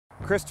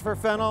Christopher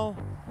Fennell,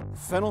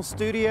 Fennell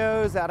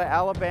Studios out of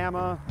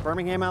Alabama,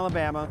 Birmingham,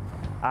 Alabama.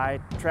 I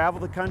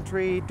travel the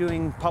country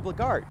doing public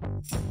art.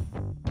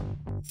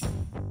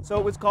 So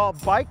it was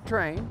called Bike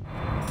Train,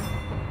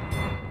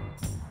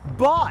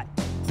 but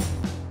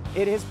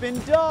it has been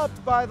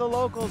dubbed by the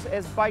locals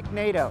as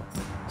Bike-Nado.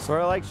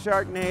 Sort of like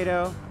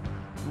Sharknado,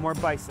 more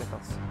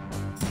bicycles.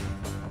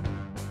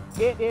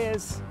 It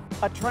is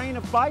a train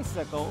of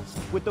bicycles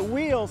with the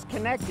wheels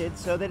connected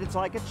so that it's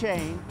like a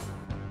chain.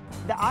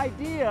 The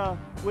idea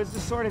was to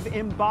sort of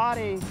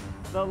embody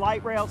the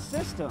light rail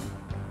system.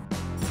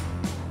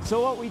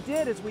 So what we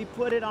did is we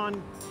put it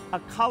on a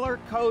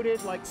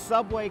color-coded, like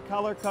subway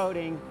color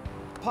coding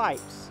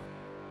pipes.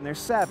 And there's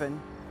 7,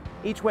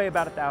 each weigh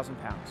about 1,000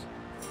 pounds.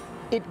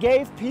 It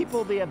gave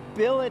people the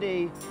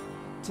ability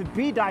to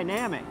be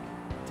dynamic,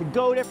 to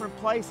go different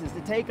places,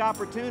 to take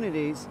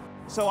opportunities.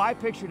 So I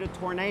pictured a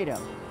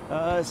tornado,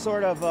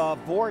 sort of a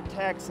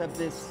vortex of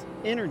this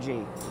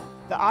energy.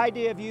 The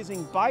idea of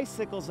using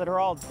bicycles that are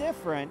all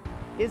different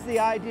is the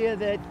idea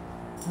that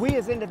we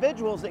as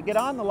individuals that get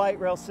on the light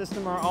rail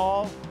system are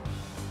all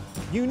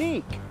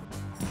unique.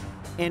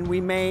 And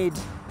we made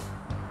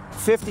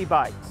 50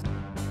 bikes.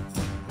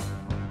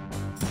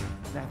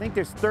 I think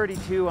there's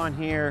 32 on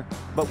here,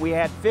 but we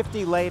had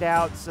 50 laid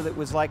out so that it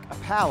was like a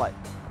palette.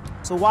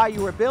 So while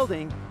you were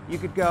building, you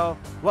could go,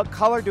 what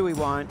color do we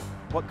want?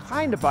 What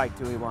kind of bike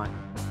do we want?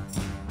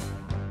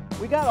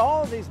 We got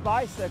all of these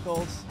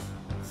bicycles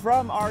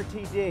from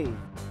RTD.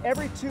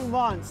 Every 2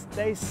 months,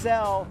 they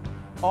sell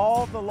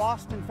all the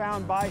lost and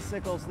found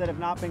bicycles that have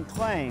not been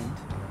claimed.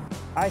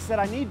 I said,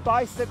 I need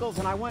bicycles,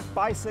 and I want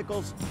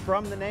bicycles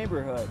from the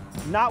neighborhood.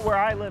 Not where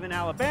I live in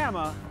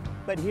Alabama,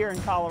 but here in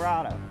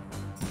Colorado.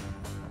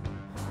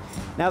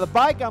 Now the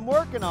bike I'm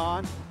working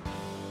on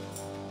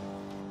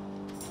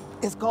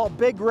is called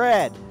Big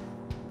Red.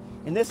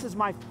 And this is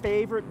my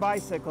favorite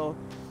bicycle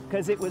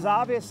because it was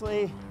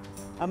obviously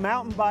a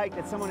mountain bike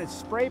that someone had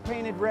spray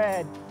painted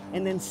red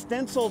and then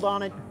stenciled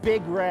on it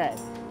Big Red.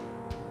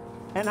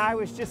 And I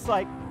was just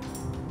like,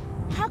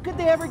 how could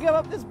they ever give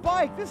up this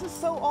bike? This is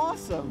so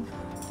awesome.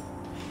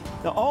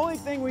 The only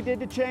thing we did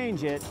to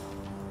change it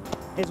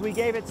is we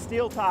gave it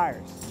steel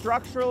tires.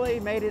 Structurally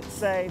made it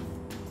safe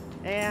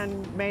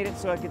and made it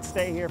so it could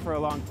stay here for a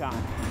long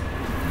time.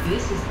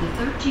 This is the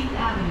 13th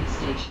Avenue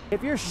station.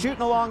 If you're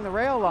shooting along the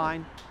rail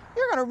line,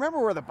 you're gonna remember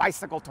where the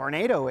bicycle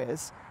tornado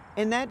is.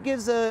 And that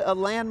gives a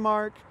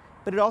landmark,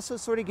 but it also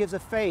sort of gives a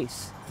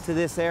face to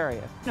this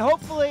area. And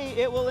hopefully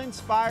it will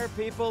inspire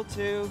people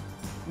to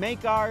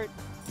make art,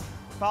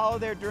 follow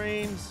their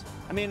dreams.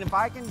 I mean, if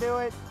I can do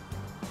it,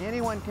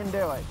 anyone can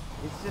do it.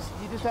 It's just,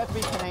 you just have to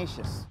be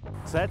tenacious.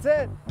 So that's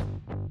it.